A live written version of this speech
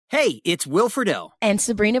Hey, it's Will Friedle. And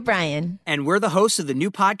Sabrina Bryan. And we're the hosts of the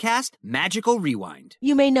new podcast, Magical Rewind.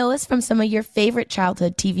 You may know us from some of your favorite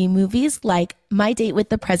childhood TV movies like My Date with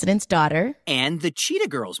the President's Daughter. And the Cheetah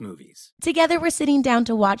Girls movies. Together, we're sitting down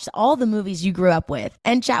to watch all the movies you grew up with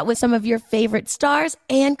and chat with some of your favorite stars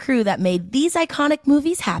and crew that made these iconic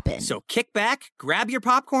movies happen. So kick back, grab your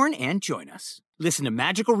popcorn, and join us. Listen to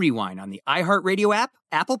Magical Rewind on the iHeartRadio app,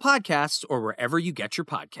 Apple Podcasts, or wherever you get your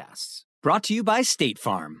podcasts. Brought to you by State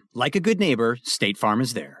Farm. Like a good neighbor, State Farm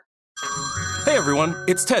is there. Hey everyone,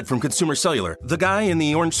 it's Ted from Consumer Cellular, the guy in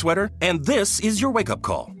the orange sweater, and this is your wake-up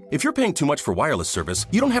call. If you're paying too much for wireless service,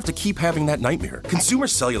 you don't have to keep having that nightmare. Consumer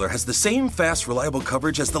Cellular has the same fast, reliable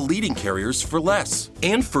coverage as the leading carriers for less.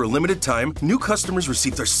 And for a limited time, new customers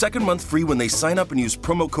receive their second month free when they sign up and use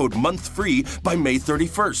promo code MONTHFREE by May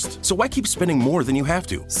 31st. So why keep spending more than you have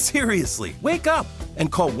to? Seriously, wake up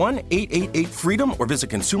and call 1-888-FREEDOM or visit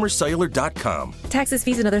consumercellular.com. Taxes,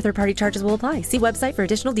 fees, and other third-party charges will apply. See website for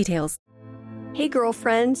additional details. Hey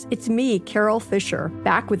girlfriends, it's me, Carol Fisher,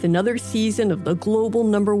 back with another season of the global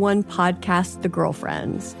 #1 podcast, The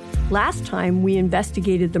Girlfriends. Last time, we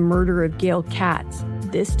investigated the murder of Gail Katz.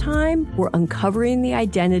 This time, we're uncovering the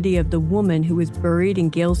identity of the woman who was buried in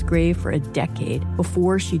Gail's grave for a decade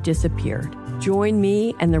before she disappeared. Join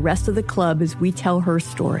me and the rest of the club as we tell her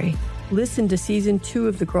story. Listen to Season 2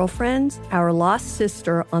 of The Girlfriends, Our Lost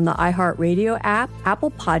Sister on the iHeartRadio app,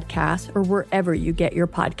 Apple Podcasts, or wherever you get your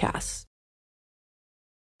podcasts.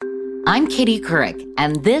 I'm Katie Couric,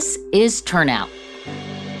 and this is Turnout.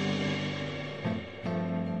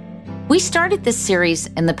 We started this series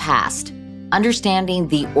in the past, understanding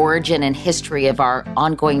the origin and history of our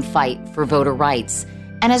ongoing fight for voter rights.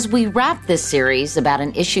 And as we wrap this series about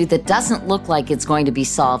an issue that doesn't look like it's going to be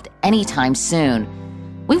solved anytime soon,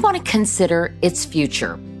 we want to consider its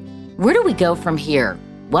future. Where do we go from here?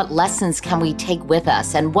 What lessons can we take with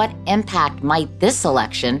us? And what impact might this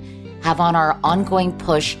election have on our ongoing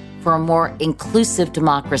push for a more inclusive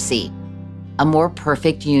democracy, a more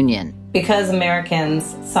perfect union? Because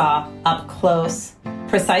Americans saw up close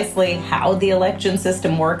precisely how the election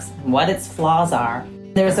system works and what its flaws are,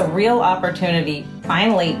 there's a real opportunity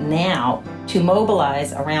finally now to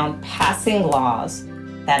mobilize around passing laws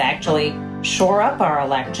that actually shore up our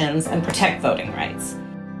elections and protect voting rights.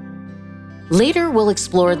 Later, we'll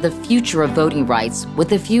explore the future of voting rights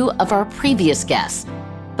with a few of our previous guests.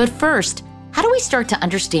 But first, how do we start to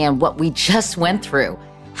understand what we just went through?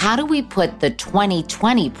 How do we put the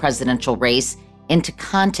 2020 presidential race into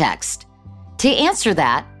context? To answer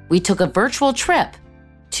that, we took a virtual trip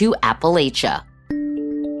to Appalachia.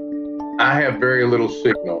 I have very little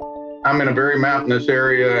signal. I'm in a very mountainous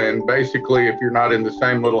area, and basically, if you're not in the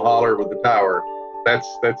same little holler with the tower, that's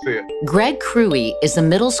it. Greg Cruey is a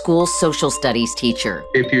middle school social studies teacher.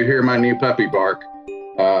 If you hear my new puppy bark,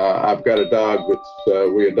 I've got a dog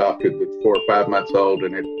that's we adopted that's 4 or 5 months old,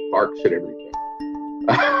 and it barks at everything.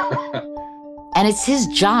 And it's his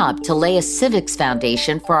job to lay a civics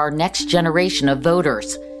foundation for our next generation of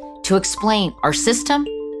voters, to explain our system,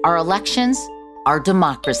 our elections, our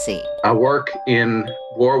democracy. I work in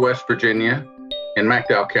War, West Virginia, in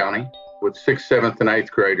McDowell County, with 6th, 7th, and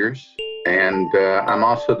 8th graders. And I'm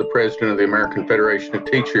also the president of the American Federation of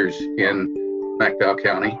Teachers in McDowell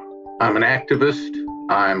County. I'm an activist.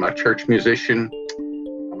 I'm a church musician.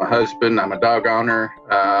 I'm a husband. I'm a dog owner.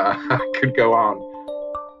 I could go on.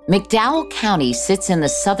 McDowell County sits in the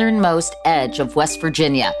southernmost edge of West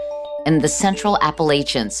Virginia in the central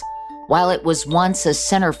Appalachians. While it was once a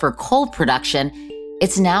center for coal production,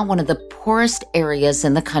 it's now one of the poorest areas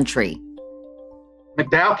in the country.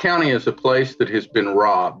 McDowell County is a place that has been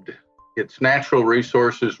robbed. Its natural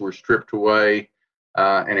resources were stripped away.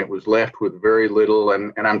 And it was left with very little.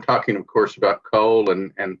 And I'm talking, of course, about coal.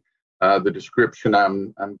 And the description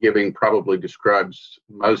I'm giving probably describes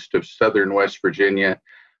most of southern West Virginia.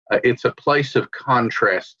 It's a place of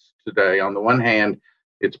contrasts today. On the one hand,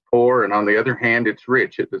 it's poor, and on the other hand, it's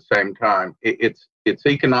rich at the same time. It's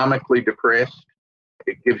economically depressed.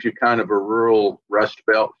 It gives you kind of a rural Rust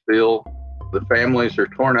Belt feel. The families are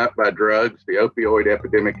torn up by drugs. The opioid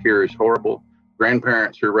epidemic here is horrible.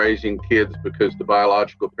 Grandparents are raising kids because the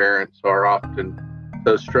biological parents are often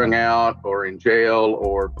so strung out or in jail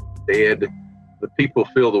or dead. The people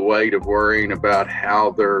feel the weight of worrying about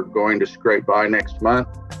how they're going to scrape by next month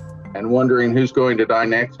and wondering who's going to die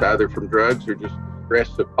next, either from drugs or just the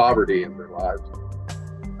stress of poverty in their lives.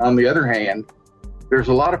 On the other hand, there's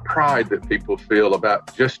a lot of pride that people feel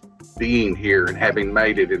about just being here and having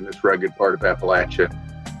made it in this rugged part of Appalachia.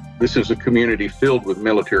 This is a community filled with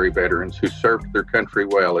military veterans who served their country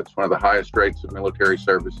well. It's one of the highest rates of military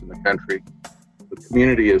service in the country. The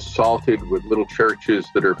community is salted with little churches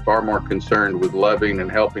that are far more concerned with loving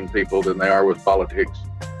and helping people than they are with politics.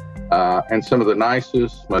 And some of the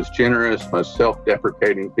nicest, most generous, most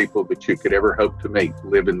self-deprecating people that you could ever hope to meet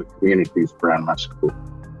live in the communities around my school.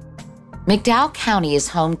 McDowell County is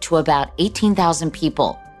home to about 18,000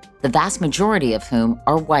 people, the vast majority of whom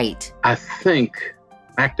are white. I think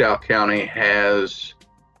McDowell County has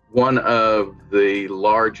one of the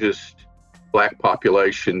largest Black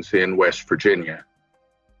populations in West Virginia,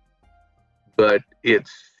 but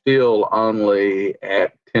it's still only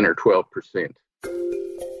at 10 or 12%.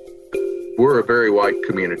 We're a very white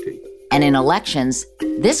community. And in elections,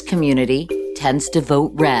 this community tends to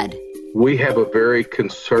vote red. We have a very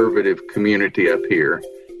conservative community up here,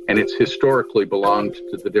 and it's historically belonged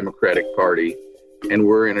to the Democratic Party. And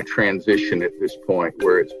we're in a transition at this point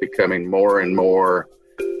where it's becoming more and more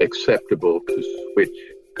acceptable to switch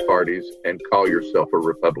parties and call yourself a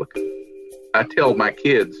Republican. I tell my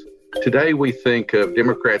kids, today we think of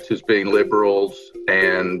Democrats as being liberals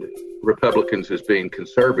and Republicans as being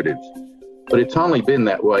conservatives, but it's only been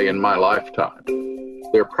that way in my lifetime.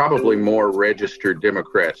 There are probably more registered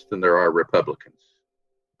Democrats than there are Republicans,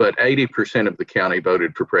 but 80% of the county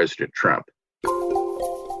voted for President Trump.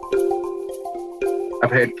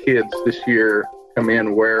 I've had kids this year come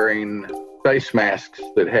in wearing face masks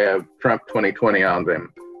that have Trump 2020 on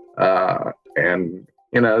them. And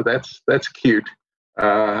you know, that's cute.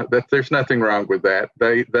 That there's nothing wrong with that.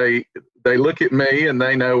 They look at me and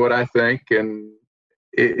they know what I think, and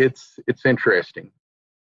it's interesting.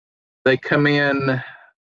 They come in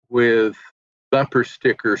with bumper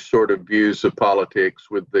sticker sort of views of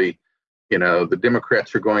politics with the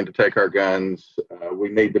Democrats are going to take our guns. We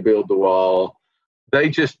need to build the wall.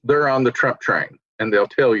 They're on the Trump train, and they'll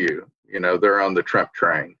tell you, they're on the Trump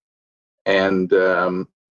train. And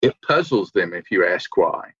it puzzles them if you ask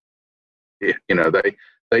why.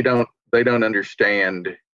 They don't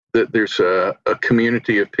understand that there's a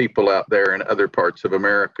community of people out there in other parts of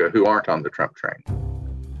America who aren't on the Trump train.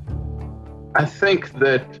 I think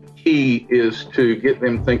that key is to get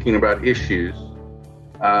them thinking about issues,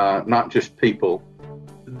 not just people.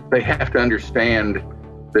 They have to understand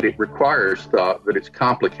that it requires thought, that it's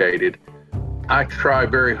complicated. I try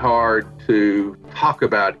very hard to talk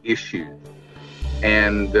about issues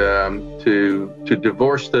and to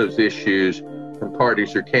divorce those issues from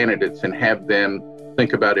parties or candidates and have them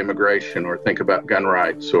think about immigration or think about gun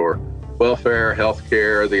rights or welfare,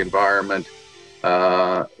 healthcare, the environment,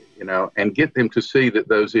 and get them to see that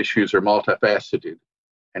those issues are multifaceted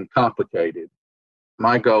and complicated.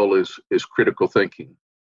 My goal is critical thinking.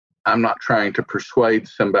 I'm not trying to persuade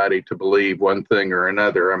somebody to believe one thing or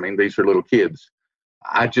another. I mean, these are little kids.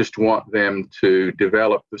 I just want them to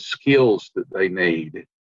develop the skills that they need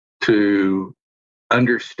to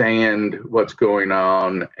understand what's going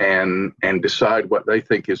on and decide what they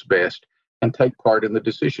think is best and take part in the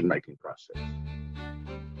decision-making process.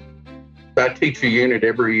 I teach a unit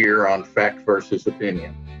every year on fact versus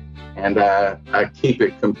opinion, and I keep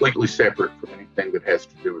it completely separate from anything that has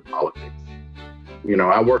to do with politics.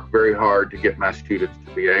 I work very hard to get my students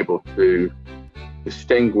to be able to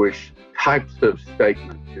distinguish types of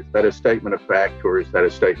statements. Is that a statement of fact or is that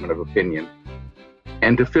a statement of opinion?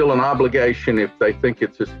 And to feel an obligation, if they think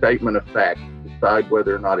it's a statement of fact, to decide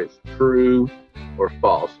whether or not it's true or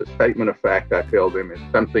false. A statement of fact, I tell them, is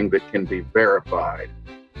something that can be verified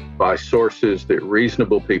by sources that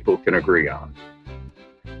reasonable people can agree on.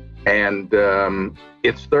 And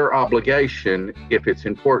it's their obligation, if it's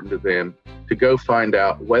important to them, to go find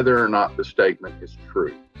out whether or not the statement is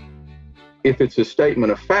true. If it's a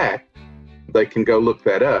statement of fact, they can go look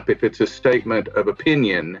that up. If it's a statement of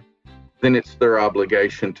opinion, then it's their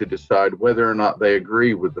obligation to decide whether or not they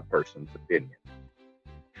agree with the person's opinion.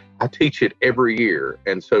 I teach it every year.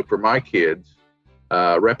 And so for my kids,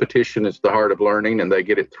 repetition is the heart of learning, and they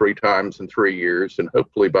get it 3 times in 3 years. And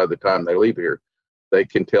hopefully by the time they leave here, they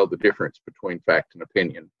can tell the difference between fact and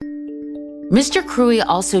opinion. Mr. Cruey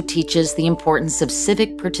also teaches the importance of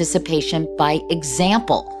civic participation by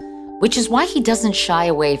example, which is why he doesn't shy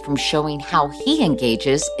away from showing how he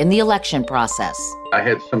engages in the election process. I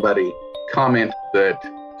had somebody comment that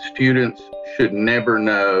students should never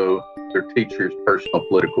know their teacher's personal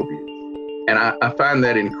political views. And I find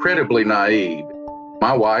that incredibly naive.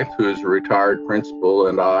 My wife, who is a retired principal,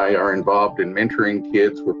 and I are involved in mentoring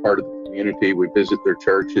kids. We're part of the community. We visit their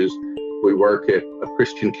churches. We work at a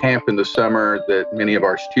Christian camp in the summer that many of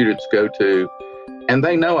our students go to. And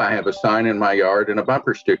they know I have a sign in my yard and a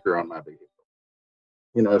bumper sticker on my vehicle.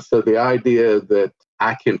 So the idea that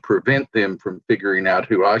I can prevent them from figuring out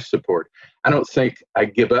who I support, I don't think I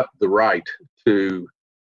give up the right to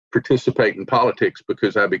participate in politics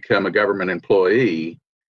because I become a government employee.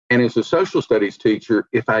 And as a social studies teacher,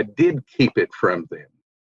 if I did keep it from them,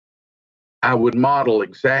 I would model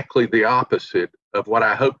exactly the opposite of what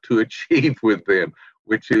I hope to achieve with them,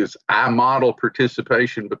 which is I model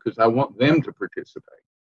participation because I want them to participate.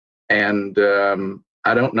 And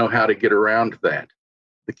I don't know how to get around that.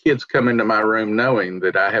 The kids come into my room knowing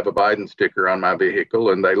that I have a Biden sticker on my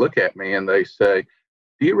vehicle, and they look at me and they say,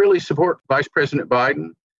 "Do you really support Vice President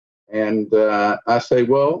Biden?" And I say,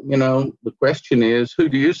 well, the question is, who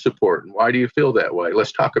do you support and why do you feel that way?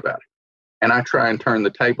 Let's talk about it. And I try and turn the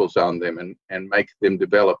tables on them and make them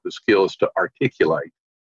develop the skills to articulate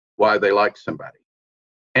why they like somebody.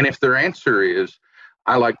 And if their answer is,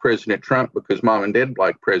 I like President Trump because mom and dad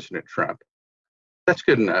like President Trump, that's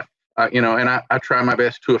good enough. And I try my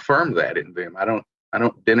best to affirm that in them. I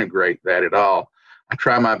don't denigrate that at all. I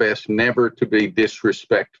try my best never to be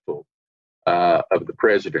disrespectful of the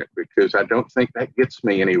president, because I don't think that gets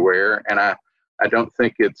me anywhere, and I don't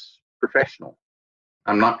think it's professional.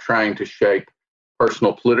 I'm not trying to shape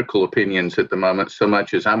personal political opinions at the moment so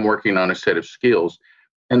much as I'm working on a set of skills,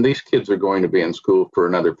 and these kids are going to be in school for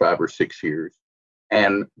another 5 or 6 years,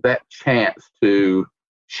 and that chance to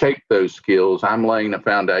shape those skills, I'm laying a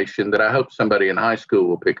foundation that I hope somebody in high school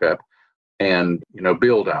will pick up and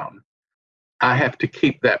build on. I have to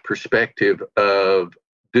keep that perspective of,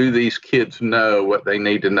 do these kids know what they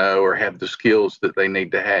need to know or have the skills that they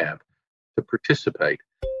need to have to participate?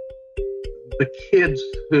 The kids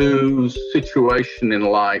whose situation in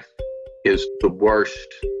life is the worst,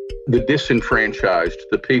 the disenfranchised,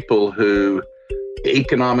 the people who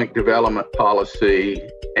economic development policy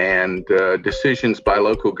and decisions by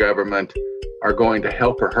local government are going to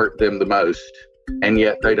help or hurt them the most, and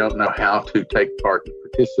yet they don't know how to take part and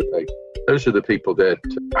participate. Those are the people that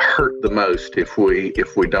hurt the most if we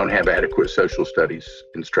don't have adequate social studies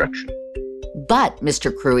instruction. But,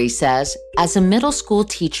 Mr. Cruey says, as a middle school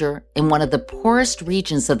teacher in one of the poorest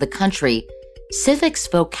regions of the country, civics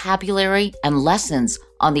vocabulary and lessons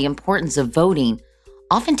on the importance of voting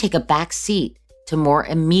often take a back seat to more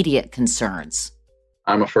immediate concerns.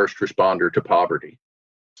 I'm a first responder to poverty.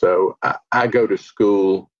 So I go to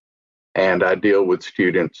school and I deal with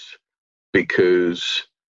students because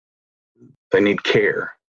they need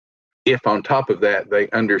care. If on top of that, they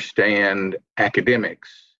understand academics,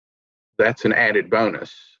 that's an added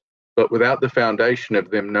bonus. But without the foundation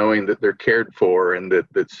of them knowing that they're cared for and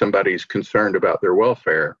that somebody's concerned about their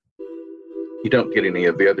welfare, you don't get any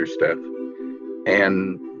of the other stuff.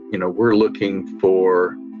 And, we're looking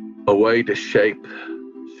for a way to shape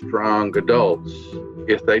strong adults.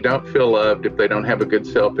 If they don't feel loved, if they don't have a good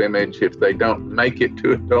self-image, if they don't make it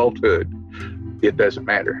to adulthood, it doesn't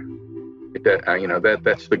matter.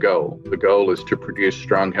 That's the goal. The goal is to produce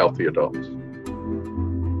strong, healthy adults.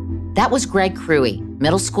 That was Greg Cruey,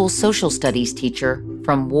 middle school social studies teacher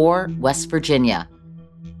from War, West Virginia.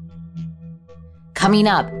 Coming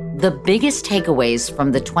up, the biggest takeaways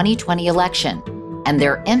from the 2020 election and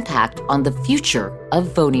their impact on the future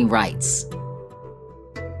of voting rights.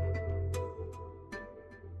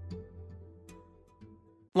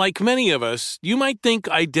 Like many of us, you might think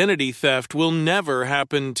identity theft will never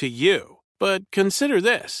happen to you. But consider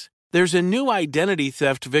this. There's a new identity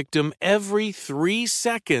theft victim every 3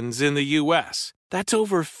 seconds in the U.S. That's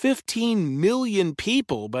over 15 million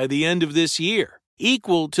people by the end of this year,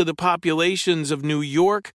 equal to the populations of New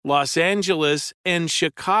York, Los Angeles, and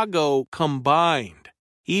Chicago combined.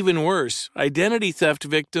 Even worse, identity theft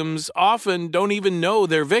victims often don't even know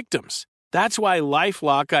they're victims. That's why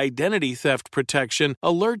LifeLock Identity Theft Protection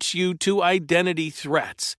alerts you to identity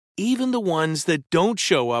threats, even the ones that don't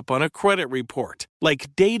show up on a credit report,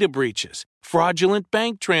 like data breaches, fraudulent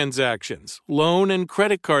bank transactions, loan and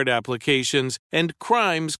credit card applications, and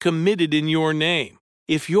crimes committed in your name.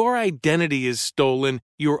 If your identity is stolen,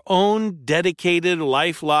 your own dedicated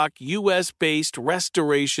LifeLock U.S.-based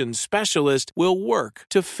restoration specialist will work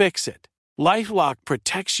to fix it. LifeLock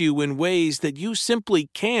protects you in ways that you simply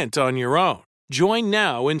can't on your own. Join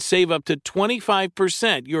now and save up to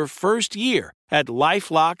 25% your first year at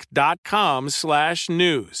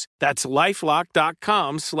LifeLock.com/news. That's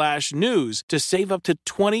LifeLock.com/news to save up to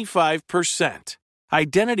 25%.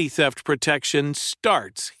 Identity theft protection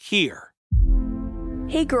starts here.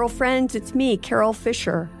 Hey, girlfriends, it's me, Carol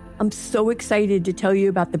Fisher. I'm so excited to tell you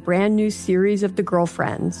about the brand new series of The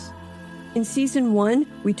Girlfriends. In season 1,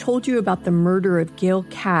 we told you about the murder of Gail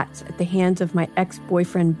Katz at the hands of my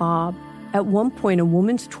ex-boyfriend, Bob. At one point, a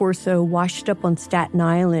woman's torso washed up on Staten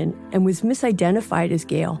Island and was misidentified as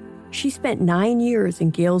Gail. She spent 9 years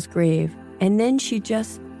in Gail's grave, and then she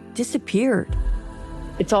just disappeared.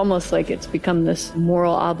 It's almost like it's become this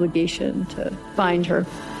moral obligation to find her.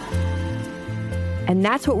 And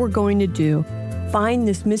that's what we're going to do. Find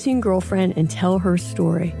this missing girlfriend and tell her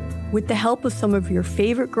story. With the help of some of your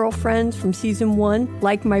favorite girlfriends from season 1,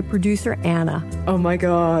 like my producer, Anna. Oh my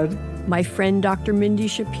God. My friend, Dr. Mindy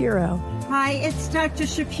Shapiro. Hi, it's Dr.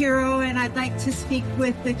 Shapiro, and I'd like to speak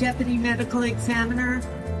with the Deputy Medical Examiner.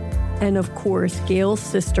 And of course, Gail's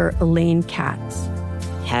sister, Elaine Katz.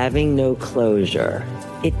 Having no closure,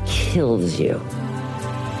 it kills you.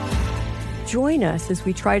 Join us as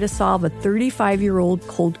we try to solve a 35-year-old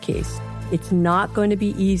cold case. It's not going to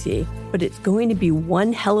be easy, but it's going to be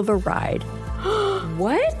one hell of a ride.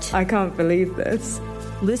 What? I can't believe this.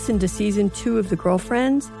 Listen to season 2 of The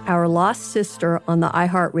Girlfriends, Our Lost Sister on the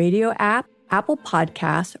iHeartRadio app, Apple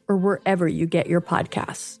Podcasts, or wherever you get your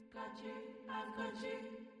podcasts.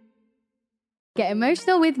 Get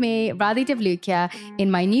emotional with me, Radhi Devlukia, in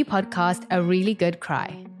my new podcast, A Really Good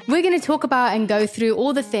Cry. We're going to talk about and go through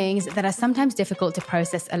all the things that are sometimes difficult to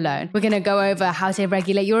process alone. We're going to go over how to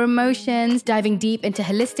regulate your emotions, diving deep into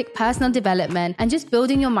holistic personal development, and just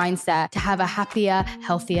building your mindset to have a happier,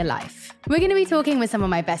 healthier life. We're going to be talking with some of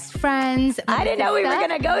my best friends. I didn't know we were going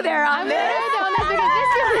to go there on this.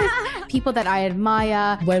 People that I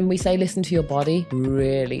admire. When we say listen to your body,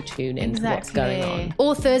 really tune into what's going on.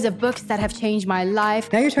 Authors of books that have changed my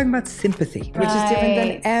life. Now you're talking about sympathy, which is different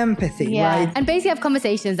than empathy, right? And basically have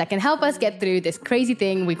conversations that can help us get through this crazy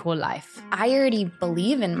thing we call life. I already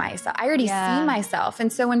believe in myself. I already see myself.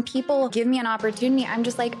 And so when people give me an opportunity, I'm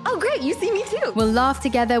just like, oh, great, you see me too. We'll laugh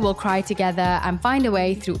together, we'll cry together, and find a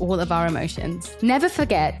way through all of our emotions. Never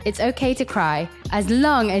forget, it's okay to cry, as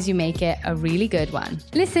long as you make it a really good one.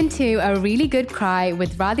 Listen to A Really Good Cry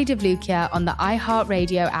with Radhi Devlukia on the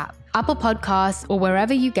iHeartRadio app, Apple Podcasts, or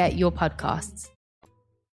wherever you get your podcasts.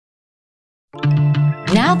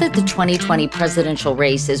 Now that the 2020 presidential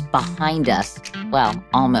race is behind us, well,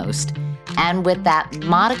 almost, and with that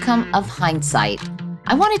modicum of hindsight,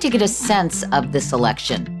 I wanted to get a sense of this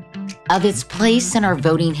election, of its place in our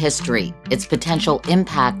voting history, its potential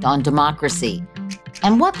impact on democracy,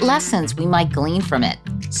 and what lessons we might glean from it.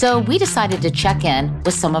 So we decided to check in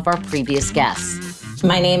with some of our previous guests.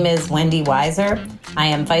 My name is Wendy Weiser. I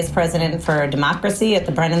am Vice President for Democracy at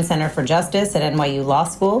the Brennan Center for Justice at NYU Law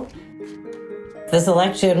School. This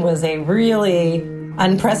election was a really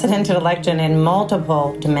unprecedented election in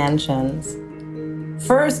multiple dimensions.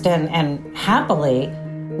 First, and happily,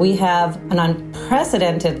 we have an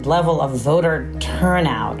unprecedented level of voter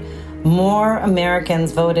turnout. More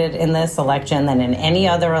Americans voted in this election than in any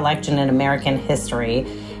other election in American history,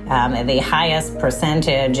 the highest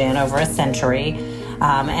percentage in over a century.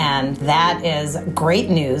 And that is great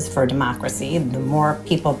news for democracy. The more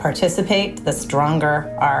people participate, the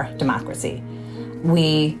stronger our democracy.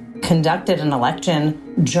 We conducted an election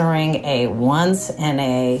during a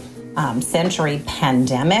once-in-a-century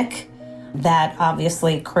pandemic that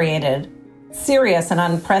obviously created serious and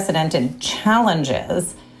unprecedented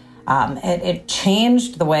challenges. It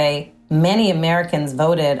changed the way many Americans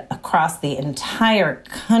voted across the entire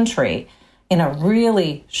country in a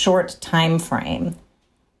really short time frame.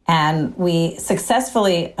 And we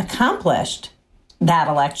successfully accomplished that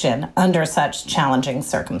election under such challenging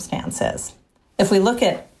circumstances. If we look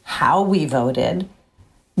at how we voted,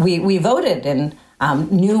 we voted in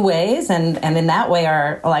new ways, and in that way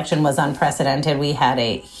our election was unprecedented. We had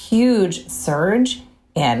a huge surge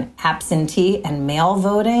in absentee and mail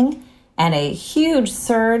voting, and a huge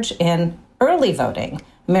surge in early voting,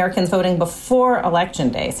 Americans voting before Election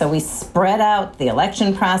Day. So we spread out the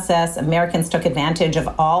election process. Americans took advantage of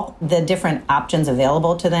all the different options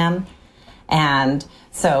available to them. And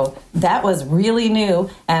so that was really new,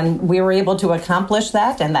 and we were able to accomplish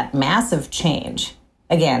that and that massive change,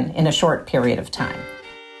 again, in a short period of time.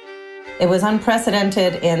 It was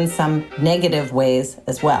unprecedented in some negative ways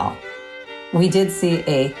as well. We did see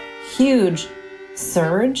a huge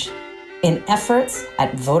surge in efforts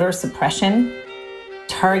at voter suppression,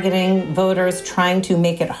 targeting voters, trying to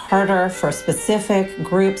make it harder for specific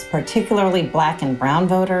groups, particularly Black and brown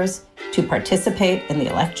voters, to participate in the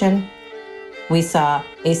election. We saw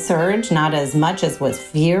a surge, not as much as was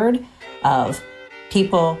feared, of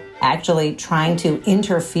people actually trying to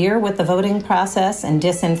interfere with the voting process and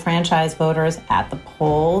disenfranchise voters at the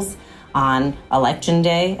polls on Election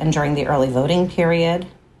Day and during the early voting period.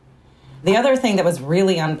 The other thing that was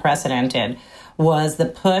really unprecedented was the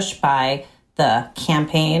push by the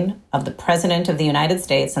campaign of the President of the United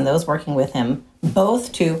States and those working with him,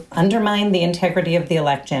 both to undermine the integrity of the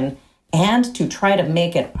election and to try to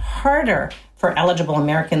make it harder for eligible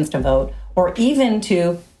Americans to vote, or even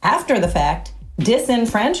to, after the fact,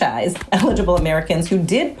 disenfranchise eligible Americans who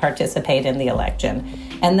did participate in the election.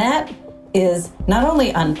 And that is not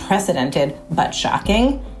only unprecedented, but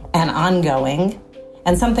shocking and ongoing,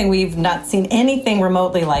 and something we've not seen anything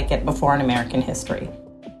remotely like it before in American history.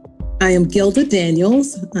 I am Gilda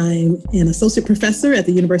Daniels. I'm an associate professor at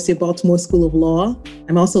the University of Baltimore School of Law.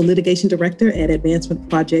 I'm also litigation director at Advancement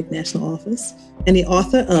Project National Office and the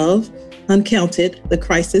author of Uncounted: The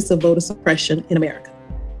Crisis of Voter Suppression in America.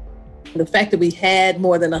 The fact that we had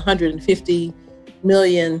more than 150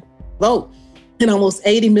 million vote and almost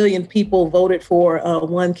 80 million people voted for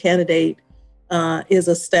one candidate is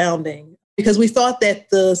astounding. Because we thought that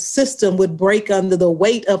the system would break under the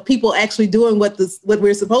weight of people actually doing what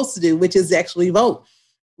we're supposed to do, which is actually vote.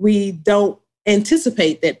 We don't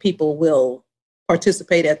anticipate that people will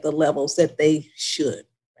participate at the levels that they should.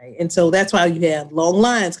 Right? And so that's why you have long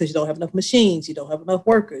lines, because you don't have enough machines, you don't have enough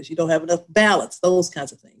workers, you don't have enough ballots, those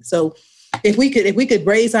kinds of things. So if we could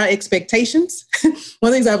raise our expectations, one of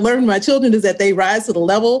the things I've learned from my children is that they rise to the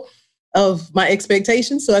level of my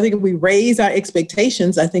expectations. So I think if we raise our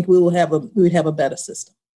expectations, I think we would have a better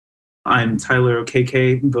system. I'm Tyler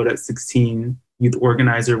Okeke, vote at 16, youth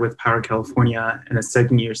organizer with Power California, and a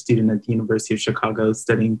second-year student at the University of Chicago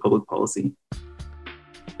studying public policy.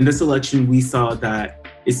 In this election, we saw that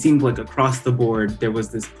it seemed like across the board, there was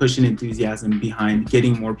this push and enthusiasm behind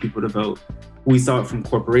getting more people to vote. We saw it from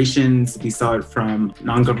corporations, we saw it from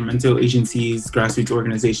non-governmental agencies, grassroots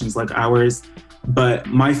organizations like ours. But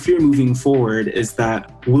my fear moving forward is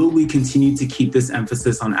that will we continue to keep this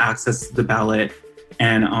emphasis on access to the ballot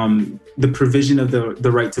and the provision of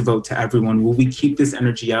the right to vote to everyone? Will we keep this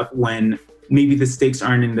energy up when maybe the stakes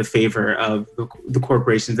aren't in the favor of the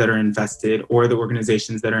corporations that are invested or the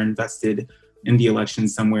organizations that are invested in the election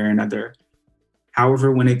somewhere or another?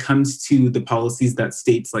 However, when it comes to the policies that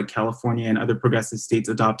states like California and other progressive states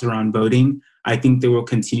adopt around voting, I think there will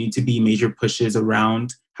continue to be major pushes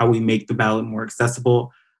around how we make the ballot more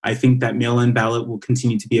accessible. I think that mail-in ballot will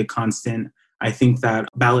continue to be a constant. I think that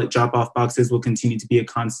ballot drop-off boxes will continue to be a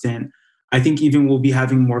constant. I think even we'll be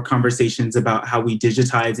having more conversations about how we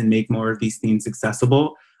digitize and make more of these things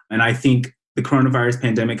accessible. And I think the coronavirus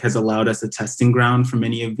pandemic has allowed us a testing ground for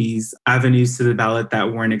many of these avenues to the ballot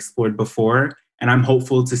that weren't explored before. And I'm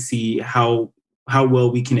hopeful to see how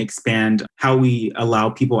well we can expand how we allow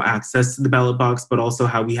people access to the ballot box, but also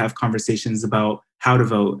how we have conversations about how to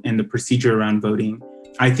vote and the procedure around voting.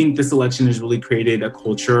 I think this election has really created a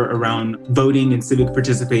culture around voting and civic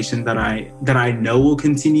participation that I know will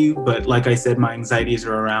continue. But like I said, my anxieties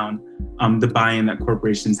are around the buy-in that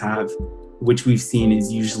corporations have, which we've seen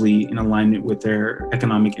is usually in alignment with their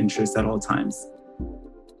economic interests at all times.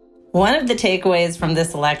 One of the takeaways from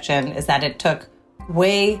this election is that it took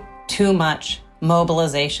way too much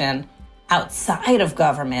mobilization outside of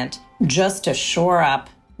government just to shore up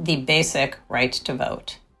the basic right to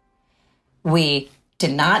vote. We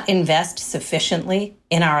did not invest sufficiently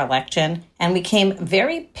in our election, and we came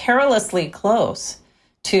very perilously close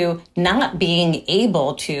to not being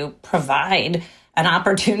able to provide an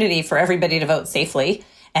opportunity for everybody to vote safely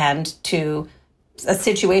and to a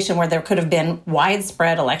situation where there could have been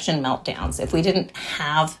widespread election meltdowns. If we didn't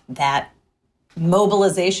have that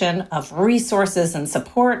mobilization of resources and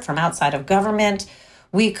support from outside of government,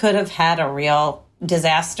 we could have had a real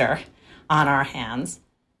disaster on our hands.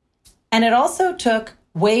 And it also took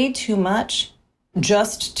way too much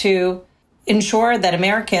just to ensure that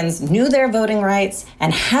Americans knew their voting rights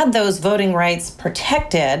and had those voting rights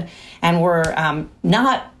protected and were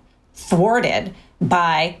not thwarted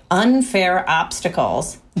by unfair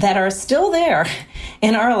obstacles that are still there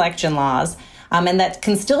in our election laws and that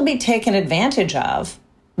can still be taken advantage of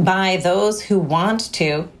by those who want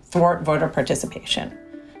to thwart voter participation.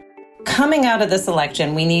 Coming out of this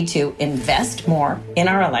election, we need to invest more in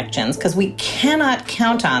our elections because we cannot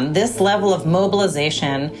count on this level of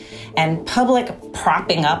mobilization and public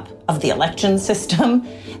propping up of the election system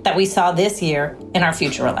that we saw this year in our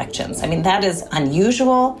future elections. I mean, that is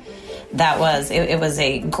unusual. It was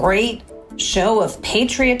a great show of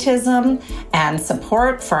patriotism and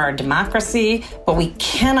support for our democracy, but we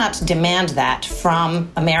cannot demand that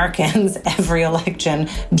from Americans every election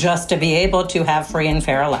just to be able to have free and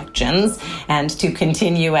fair elections and to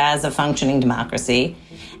continue as a functioning democracy.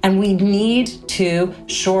 And we need to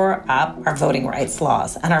shore up our voting rights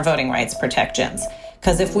laws and our voting rights protections.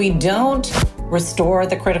 Because if we don't restore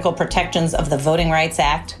the critical protections of the Voting Rights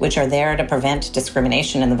Act, which are there to prevent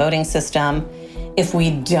discrimination in the voting system, if we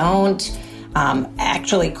don't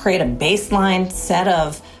actually create a baseline set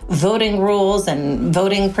of voting rules and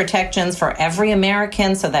voting protections for every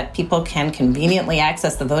American so that people can conveniently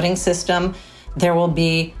access the voting system, there will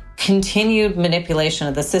be continued manipulation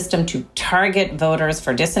of the system to target voters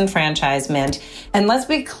for disenfranchisement. And let's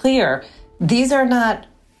be clear, these are not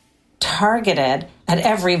targeted at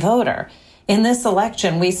every voter. In this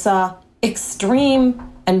election, we saw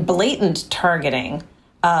extreme and blatant targeting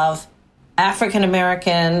of African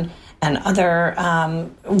American and other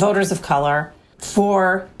voters of color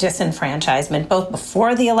for disenfranchisement, both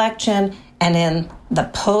before the election and in the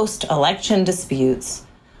post-election disputes.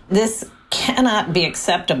 This cannot be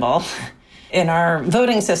acceptable in our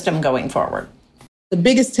voting system going forward. The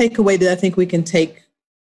biggest takeaway that I think we can take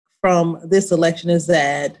from this election is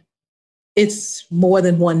that it's more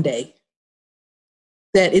than one day,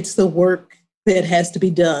 that it's the work that has to be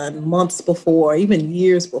done months before, even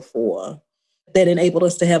years before, that enabled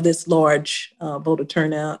us to have this large voter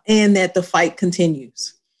turnout, and that the fight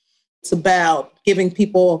continues. It's about giving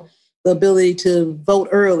people the ability to vote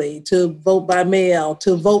early, to vote by mail,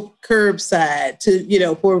 to vote curbside,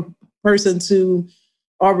 to, for persons who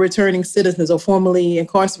are returning citizens or formerly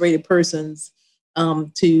incarcerated persons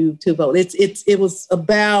to vote. It was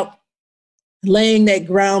about laying that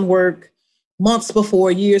groundwork months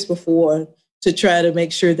before, years before, to try to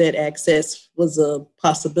make sure that access was a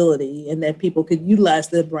possibility and that people could utilize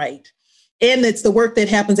their right. And it's the work that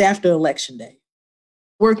happens after Election Day,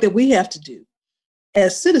 work that we have to do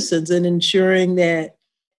as citizens in ensuring that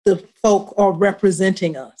the folk are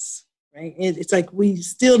representing us, right? It's like we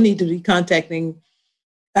still need to be contacting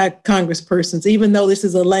our congresspersons, even though this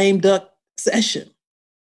is a lame duck session.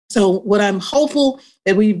 So what I'm hopeful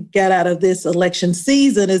that we got out of this election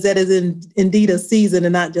season is that it's indeed a season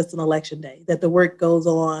and not just an election day, that the work goes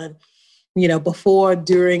on, before,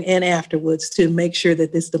 during, and afterwards to make sure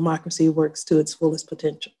that this democracy works to its fullest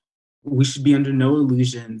potential. We should be under no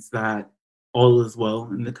illusions that all is well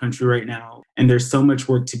in the country right now, and there's so much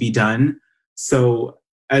work to be done. So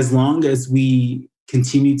as long as we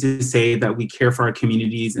continue to say that we care for our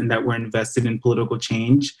communities and that we're invested in political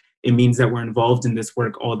change, it means that we're involved in this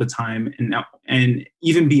work all the time and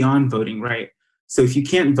even beyond voting, right? So if you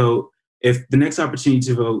can't vote, if the next opportunity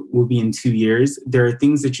to vote will be in 2 years, there are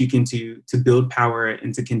things that you can do to build power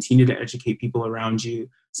and to continue to educate people around you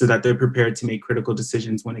so that they're prepared to make critical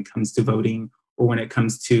decisions when it comes to voting or when it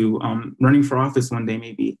comes to running for office one day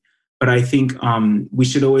maybe. But I think we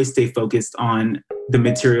should always stay focused on the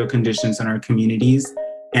material conditions in our communities.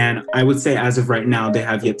 And I would say as of right now, they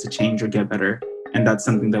have yet to change or get better. And that's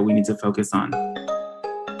something that we need to focus on.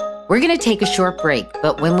 We're going to take a short break,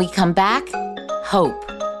 but when we come back, hope.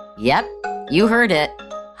 Yep, you heard it.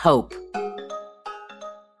 Hope.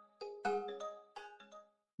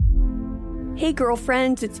 Hey,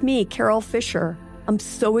 girlfriends, it's me, Carol Fisher. I'm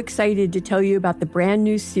so excited to tell you about the brand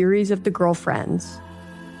new series of The Girlfriends.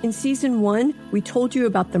 In season 1, we told you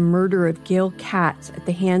about the murder of Gail Katz at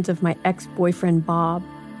the hands of my ex-boyfriend, Bob.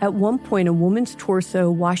 At one point, a woman's torso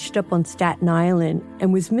washed up on Staten Island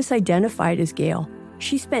and was misidentified as Gail.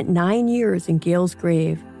 She spent 9 years in Gail's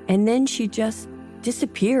grave, and then she just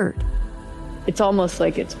disappeared. It's almost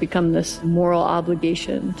like it's become this moral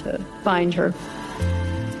obligation to find her.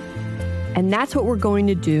 And that's what we're going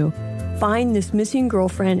to do. Find this missing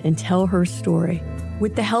girlfriend and tell her story.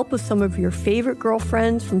 With the help of some of your favorite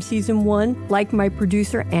girlfriends from season 1, like my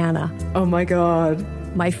producer, Anna. Oh my God.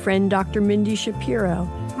 My friend, Dr. Mindy Shapiro.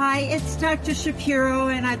 Hi, it's Dr. Shapiro,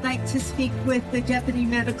 and I'd like to speak with the Deputy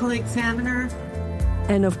Medical Examiner.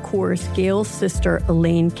 And of course, Gail's sister,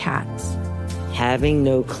 Elaine Katz. Having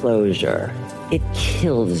no closure, it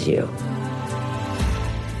kills you.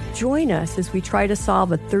 Join us as we try to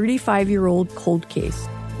solve a 35-year-old cold case.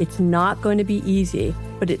 It's not going to be easy,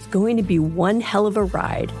 but it's going to be one hell of a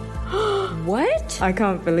ride. What? I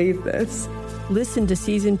can't believe this. Listen to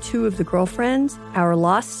season 2 of The Girlfriends, Our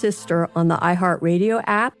Lost Sister on the iHeartRadio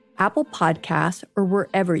app, Apple Podcasts, or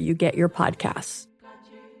wherever you get your podcasts.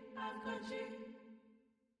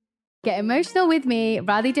 Get emotional with me,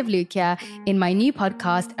 Radhi Devlukia, in my new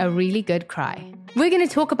podcast, A Really Good Cry. We're going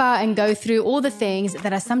to talk about and go through all the things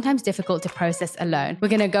that are sometimes difficult to process alone. We're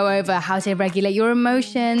going to go over how to regulate your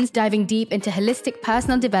emotions, diving deep into holistic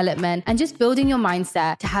personal development, and just building your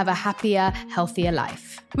mindset to have a happier, healthier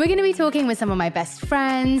life. We're going to be talking with some of my best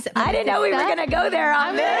friends. I didn't know we were going to go there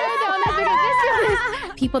on this.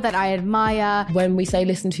 People that I admire. When we say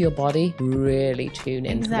listen to your body, really tune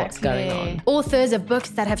into what's going on. Authors of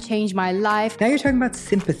books that have changed my life. Now you're talking about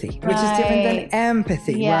sympathy, which is different than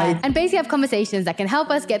empathy, right? And basically have conversations emotions that can help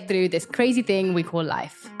us get through this crazy thing we call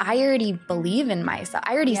life. I already believe in myself.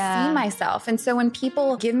 I already see myself. And so when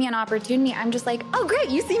people give me an opportunity, I'm just like, oh, great,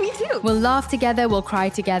 you see me too. We'll laugh together, we'll cry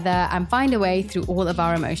together, and find a way through all of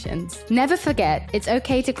our emotions. Never forget, it's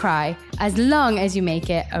okay to cry, as long as you make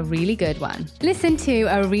it a really good one. Listen to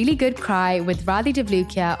A Really Good Cry with Radhi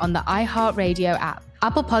Devlukia on the iHeartRadio app,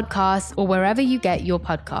 Apple Podcasts, or wherever you get your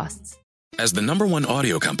podcasts. As the #1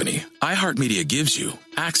 audio company, iHeartMedia gives you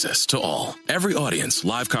access to all. Every audience,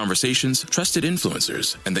 live conversations, trusted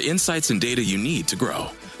influencers, and the insights and data you need to grow.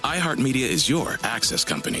 iHeartMedia is your access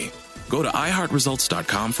company. Go to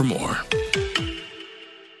iHeartResults.com for more.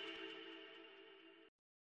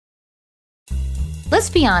 Let's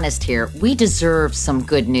be honest here. We deserve some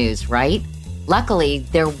good news, right? Luckily,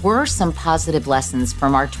 there were some positive lessons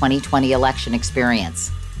from our 2020 election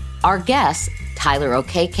experience. Our guests, Tyler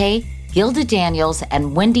O'Keke, Gilda Daniels,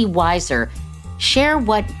 and Wendy Weiser, share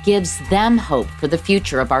what gives them hope for the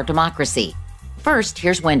future of our democracy. First,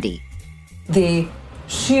 here's Wendy. The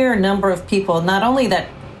sheer number of people, not only that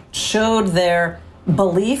showed their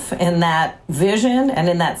belief in that vision and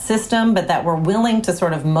in that system, but that were willing to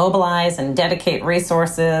sort of mobilize and dedicate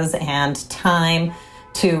resources and time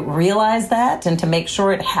to realize that and to make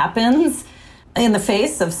sure it happens in the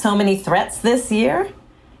face of so many threats this year,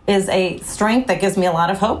 is a strength that gives me a lot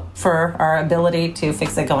of hope for our ability to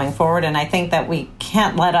fix it going forward. And I think that we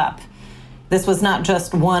can't let up. This was not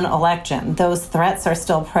just one election. Those threats are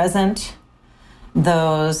still present.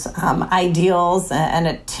 Those ideals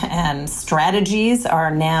and strategies are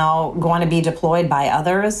now going to be deployed by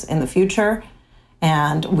others in the future.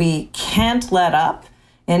 And we can't let up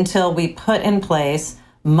until we put in place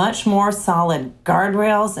much more solid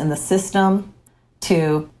guardrails in the system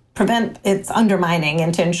to prevent its undermining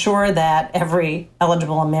and to ensure that every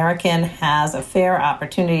eligible American has a fair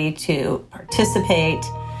opportunity to participate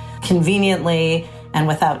conveniently and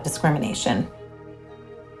without discrimination.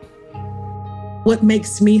 What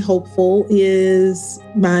makes me hopeful is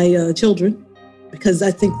my children, because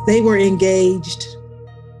I think they were engaged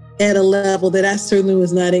at a level that I certainly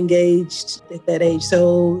was not engaged at that age.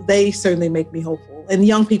 So they certainly make me hopeful. And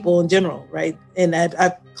young people in general, right? And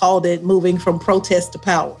I've called it moving from protest to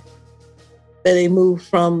power. That they moved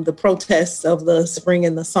from the protests of the spring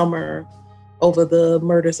and the summer over the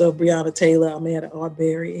murders of Breonna Taylor, Ahmaud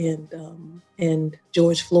Arbery, and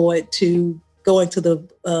George Floyd to going to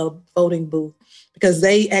the voting booth. Because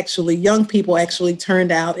young people actually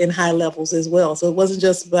turned out in high levels as well. So it wasn't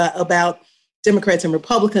just about Democrats and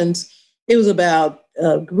Republicans. It was about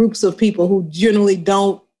groups of people who generally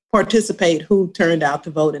don't participate who turned out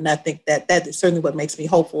to vote. And I think that is certainly what makes me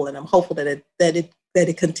hopeful. And I'm hopeful that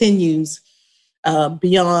it continues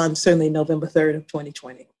beyond certainly November 3rd of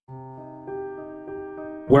 2020.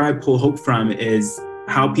 Where I pull hope from is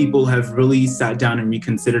how people have really sat down and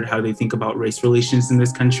reconsidered how they think about race relations in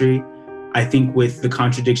this country. I think with the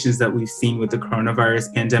contradictions that we've seen with the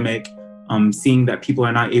coronavirus pandemic, seeing that people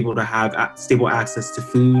are not able to have stable access to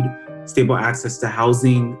food, stable access to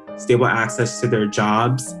housing, stable access to their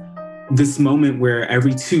jobs. This moment where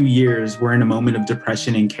every 2 years we're in a moment of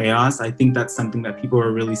depression and chaos, I think that's something that people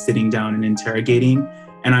are really sitting down and interrogating.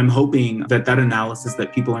 And I'm hoping that that analysis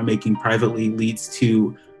that people are making privately leads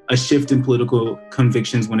to a shift in political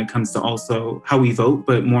convictions when it comes to also how we vote,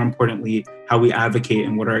 but more importantly, how we advocate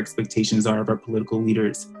and what our expectations are of our political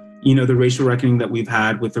leaders. You know, the racial reckoning that we've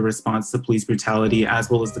had with the response to police brutality, as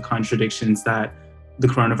well as the contradictions that the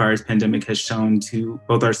coronavirus pandemic has shown to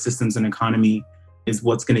both our systems and economy, is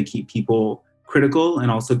what's going to keep people critical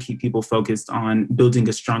and also keep people focused on building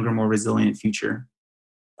a stronger, more resilient future.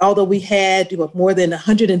 Although we had more than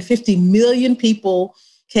 150 million people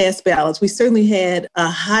cast ballots, we certainly had a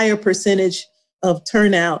higher percentage of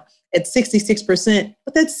turnout at 66%,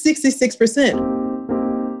 but that's 66%.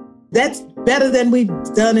 That's better than we've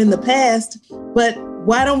done in the past, but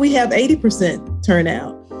why don't we have 80%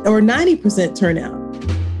 turnout or 90% turnout?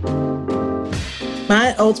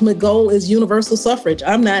 My ultimate goal is universal suffrage.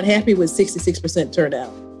 I'm not happy with 66%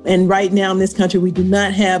 turnout. And right now in this country, we do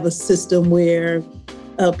not have a system where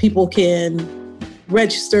people can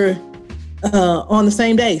register on the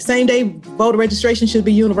same day. Same day voter registration should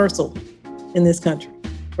be universal in this country,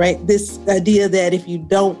 right? This idea that if you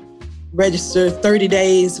don't register 30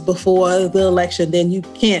 days before the election, then you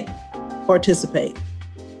can't participate.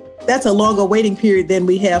 That's a longer waiting period than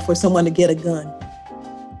we have for someone to get a gun.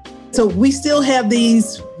 So we still have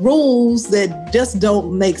these rules that just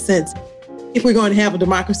don't make sense. If we're going to have a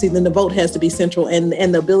democracy, then the vote has to be central, and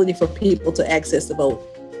the ability for people to access the vote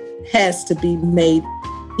has to be made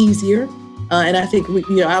easier. And I think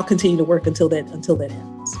I'll continue to work until that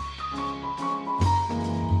happens.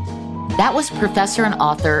 That was professor and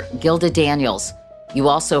author Gilda Daniels. You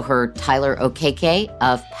also heard Tyler Okeke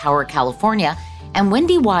of Power California and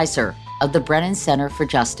Wendy Weiser of the Brennan Center for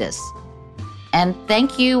Justice. And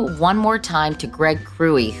thank you one more time to Greg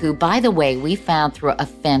Cruey, who, by the way, we found through a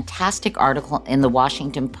fantastic article in the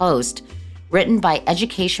Washington Post written by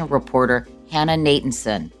education reporter Hannah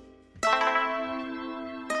Natanson.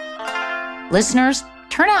 Listeners,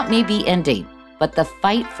 turnout may be ending, but the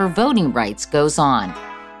fight for voting rights goes on.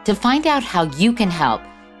 To find out how you can help,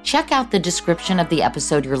 check out the description of the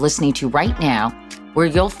episode you're listening to right now, where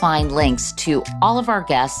you'll find links to all of our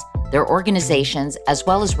guests, their organizations, as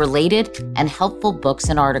well as related and helpful books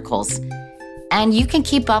and articles. And you can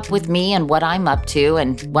keep up with me and what I'm up to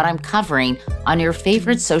and what I'm covering on your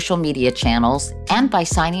favorite social media channels and by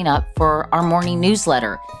signing up for our morning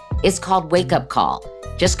newsletter. It's called Wake Up Call.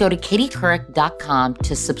 Just go to katiecouric.com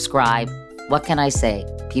to subscribe. What can I say?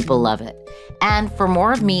 People love it. And for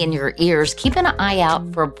more of me in your ears, keep an eye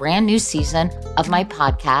out for a brand new season of my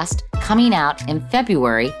podcast coming out in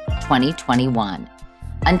February 2021.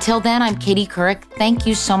 Until then, I'm Katie Couric. Thank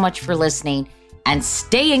you so much for listening, and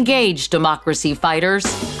stay engaged, democracy fighters.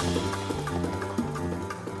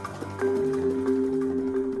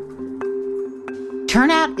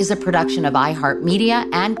 Turnout is a production of iHeartMedia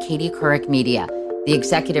and Katie Couric Media. The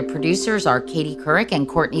executive producers are Katie Couric and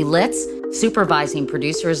Courtney Litz. Supervising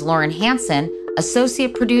producer is Lauren Hansen.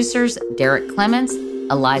 Associate producers, Derek Clements,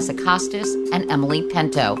 Eliza Costas, and Emily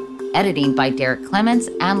Pinto. Editing by Derek Clements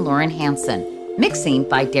and Lauren Hansen. Mixing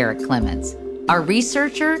by Derek Clements. Our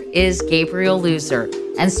researcher is Gabriel Loser.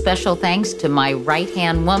 And special thanks to my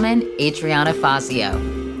right-hand woman, Adriana Fazio.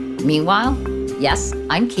 Meanwhile, yes,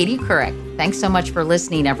 I'm Katie Couric. Thanks so much for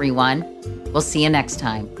listening, everyone. We'll see you next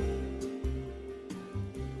time.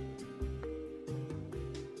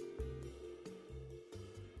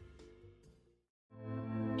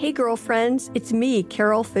 Hey girlfriends, it's me,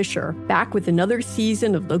 Carol Fisher, back with another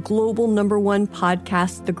season of the global #1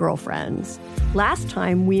 podcast, The Girlfriends. Last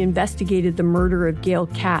time, we investigated the murder of Gail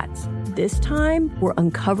Katz. This time, we're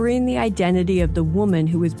uncovering the identity of the woman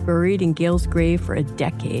who was buried in Gail's grave for a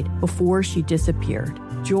decade before she disappeared.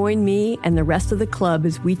 Join me and the rest of the club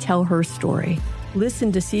as we tell her story.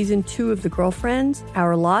 Listen to Season 2 of The Girlfriends,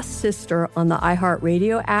 Our Lost Sister on the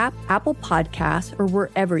iHeartRadio app, Apple Podcasts, or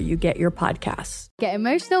wherever you get your podcasts. Get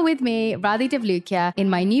emotional with me, Radhi Devlukia, in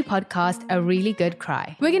my new podcast, A Really Good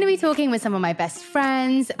Cry. We're going to be talking with some of my best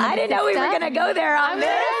friends. I didn't know we were going to go there on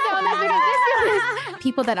this.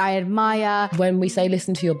 People that I admire. When we say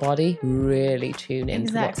listen to your body, really tune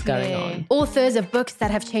into what's going on. Authors of books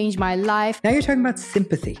that have changed my life. Now you're talking about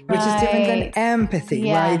sympathy, which is different than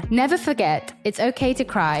empathy, right? Never forget, it's okay to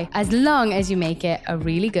cry as long as you make it a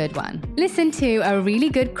really good one. Listen to A Really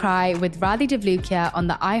Good Cry with Radhi Devlukia on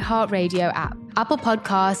the iHeartRadio app, Apple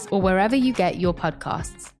Podcasts, or wherever you get your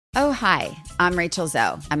podcasts. Oh, hi, I'm Rachel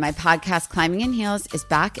Zoe, and my podcast, Climbing in Heels, is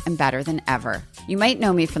back and better than ever. You might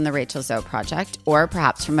know me from the Rachel Zoe Project, or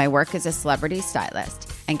perhaps from my work as a celebrity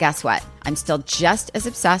stylist. And guess what? I'm still just as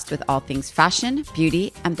obsessed with all things fashion,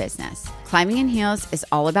 beauty, and business. Climbing in Heels is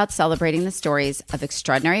all about celebrating the stories of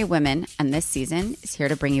extraordinary women, and this season is here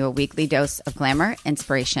to bring you a weekly dose of glamour,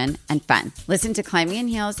 inspiration, and fun. Listen to Climbing in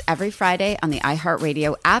Heels every Friday on the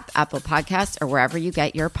iHeartRadio app, Apple Podcasts, or wherever you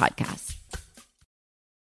get your podcasts.